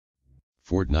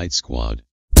Fortnite squad.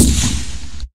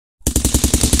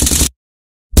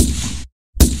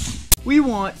 We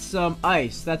want some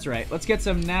ice. That's right. Let's get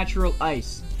some natural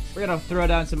ice. We're gonna throw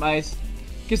down some ice.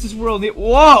 Guess this world need—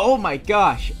 Whoa! Oh my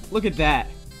gosh! Look at that.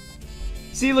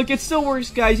 See, look, it still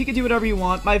works, guys. You can do whatever you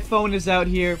want. My phone is out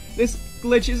here. This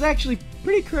glitch is actually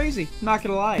pretty crazy. Not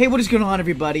gonna lie. Hey, what is going on,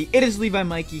 everybody? It is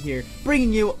Levimikey here,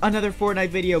 bringing you another Fortnite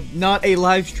video, not a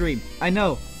live stream. I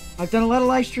know. I've done a lot of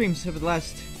live streams over the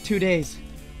last 2 days,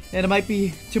 and it might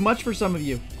be too much for some of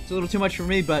you. It's a little too much for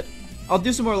me, but I'll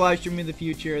do some more live streaming in the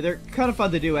future. They're kind of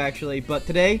fun to do, actually. But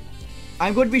today,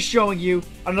 I'm going to be showing you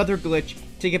another glitch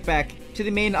to get back to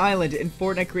the main island in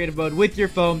Fortnite creative mode with your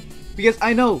phone. Because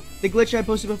I know the glitch I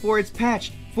posted before, it's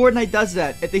patched. Fortnite does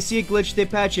that. If they see a glitch, they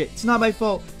patch it. It's not my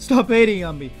fault. Stop hating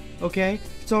on me, okay?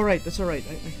 It's alright. That's alright.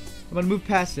 I'm going to move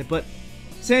past it. But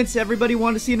since everybody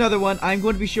wanted to see another one, I'm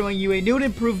going to be showing you a new and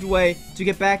improved way to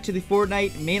get back to the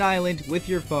Fortnite main island with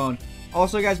your phone.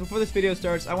 Also, guys, before this video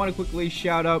starts, I want to quickly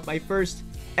shout out my first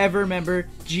ever member,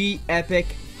 G Epic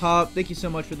Hub. Thank you so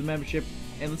much for the membership.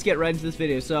 And let's get right into this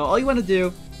video. So all you want to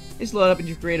do is load up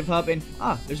into your creative hub, and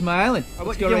there's my island.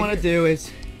 What you want to do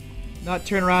is not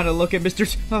turn around and look at Mr.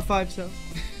 5 Star.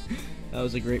 That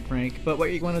was a great prank. But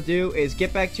what you want to do is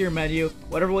get back to your menu,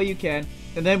 whatever way you can.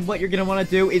 And then what you're going to want to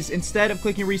do is, instead of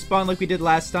clicking respawn like we did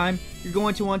last time, you're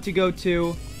going to want to go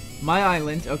to my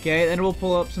island, okay? Then we'll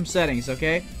pull up some settings,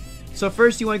 okay? So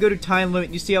first you want to go to time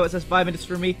limit. You see how it says 5 minutes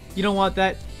for me? You don't want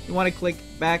that. You want to click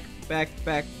back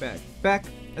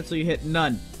until you hit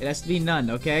none. It has to be none,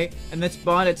 okay? And then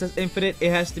spawn, it says infinite.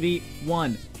 It has to be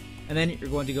 1. And then you're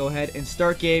going to go ahead and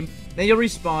start game. Then you'll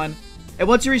respawn. And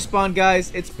once you respawn, guys,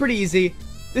 it's pretty easy.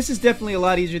 This is definitely a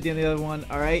lot easier than the other one,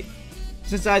 alright?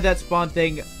 Since I had that spawn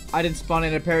thing, I didn't spawn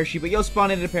in a parachute, but you'll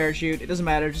spawn in a parachute. It doesn't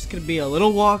matter. It's just going to be a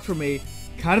little walk for me.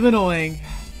 Kind of annoying.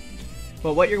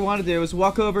 But what you want to do is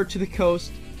walk over to the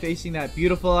coast, facing that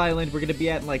beautiful island we're going to be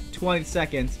at in like 20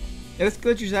 seconds. And this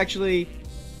glitch is actually,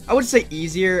 I wouldn't say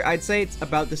easier. I'd say it's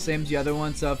about the same as the other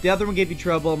one. So if the other one gave you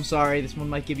trouble, I'm sorry. This one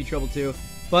might give you trouble too.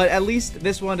 But at least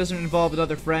this one doesn't involve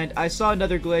another friend. I saw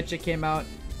another glitch that came out,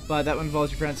 but that one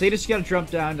involves your friend. So you just got to jump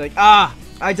down like,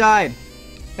 I died.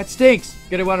 That stinks. You're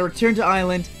going to want to return to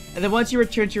island. And then once you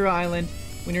return to your island,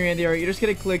 when you're in there, you're just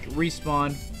going to click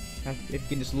respawn. If you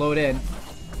can just load in.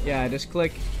 Yeah, just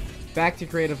click back to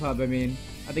Creative Hub. I mean,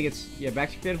 I think it's, yeah,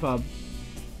 back to Creative Hub.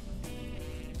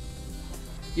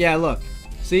 Yeah, look.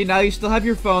 See, now you still have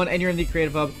your phone and you're in the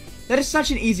Creative Hub. That is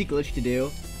such an easy glitch to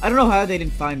do. I don't know how they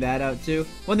didn't find that out too.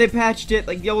 When they patched it,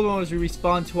 like the old one was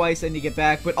respawn twice and you get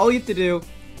back. But all you have to do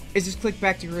is just click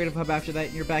back to Creative Hub after that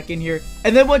and you're back in here.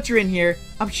 And then once you're in here,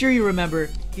 I'm sure you remember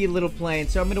the little plane.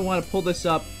 So I'm going to want to pull this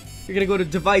up. You're going to go to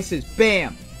devices.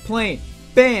 Bam. Plane.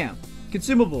 Bam.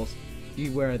 Consumables.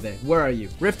 Where are they? Where are you?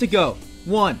 Rift to go.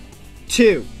 1,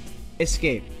 2,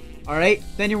 escape. Alright,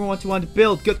 then you want to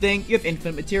build. Good thing you have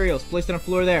infinite materials. Place it on the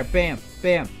floor there. Bam,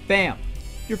 bam, bam.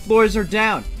 Your floors are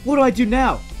down. What do I do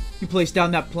now? You place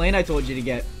down that plane I told you to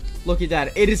get. Look at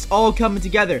that. It is all coming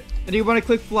together. Then you want to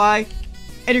click fly,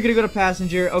 and you're going to go to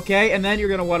passenger, okay? And then you're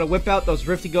going to want to whip out those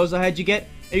rift to goes ahead you get.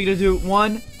 And you're going to do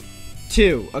 1,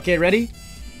 2. Okay, ready?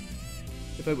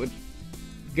 If I would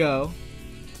go.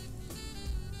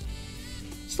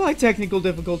 Slight technical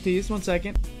difficulties. 1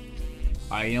 second.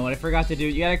 Alright, you know what I forgot to do?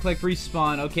 You gotta click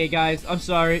respawn. Okay, guys, I'm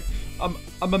sorry. I'm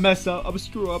a mess up. I'm a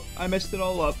screw up. I messed it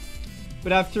all up.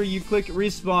 But after you click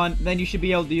respawn, then you should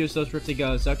be able to use those rift to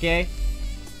goes. Okay?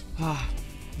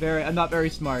 I'm not very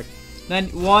smart. Then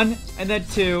 1, and then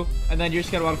 2, and then you're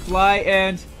just gonna want to fly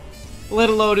and let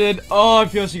it load in. Oh, it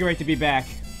feels so great to be back.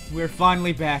 We're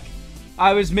finally back.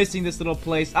 I was missing this little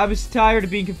place. I was tired of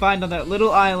being confined on that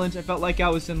little island. I felt like I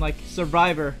was in, like,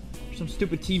 Survivor or some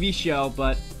stupid TV show,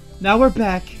 but now we're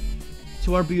back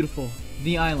to our beautiful,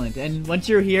 the island. And once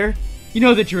you're here, you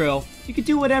know the drill. You can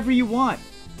do whatever you want.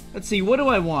 Let's see, what do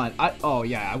I want? Oh,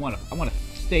 yeah, I want a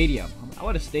stadium. I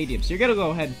want a stadium. So you're gonna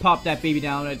go ahead and pop that baby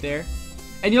down right there.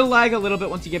 And you'll lag a little bit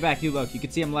once you get back. You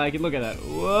can see I'm lagging. Look at that.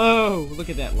 Whoa,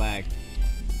 look at that lag.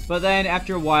 But then,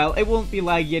 after a while, it won't be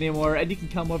laggy anymore, and you can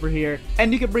come over here,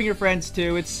 and you can bring your friends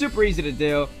too. It's super easy to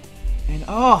do. And,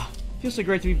 it feels so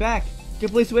great to be back. You can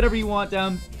place whatever you want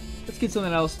down. Let's get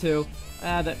something else too.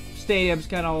 That stadium's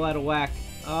kind of all out of whack.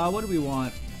 What do we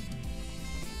want?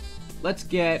 Let's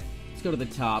go to the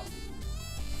top.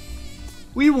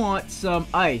 We want some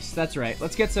ice. That's right.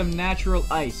 Let's get some natural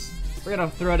ice. We're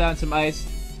gonna throw down some ice.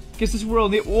 Guess this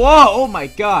world need— Whoa! Oh my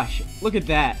gosh! Look at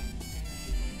that.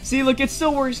 See, look, it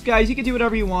still works, guys. You can do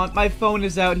whatever you want. My phone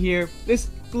is out here. This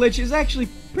glitch is actually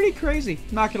pretty crazy.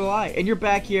 Not gonna lie. And you're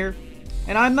back here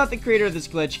And I'm not the creator of this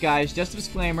glitch, guys. Just a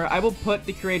disclaimer, I will put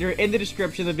the creator in the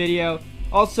description of the video.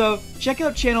 Also, check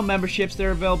out channel memberships.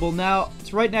 They're available now.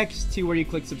 It's right next to where you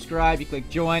click subscribe, you click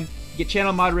join, you get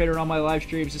channel moderator on all my live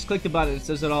streams. Just click the button, it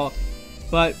says it all.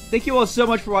 But thank you all so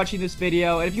much for watching this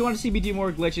video. And if you want to see me do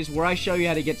more glitches where I show you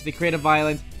how to get to the creative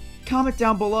island, comment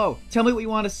down below. Tell me what you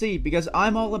want to see, because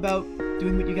I'm all about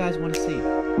doing what you guys want to see.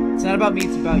 It's not about me,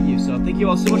 it's about you. So thank you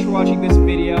all so much for watching this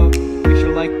video. Make sure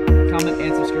to like, comment,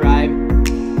 and subscribe.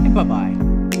 And bye-bye.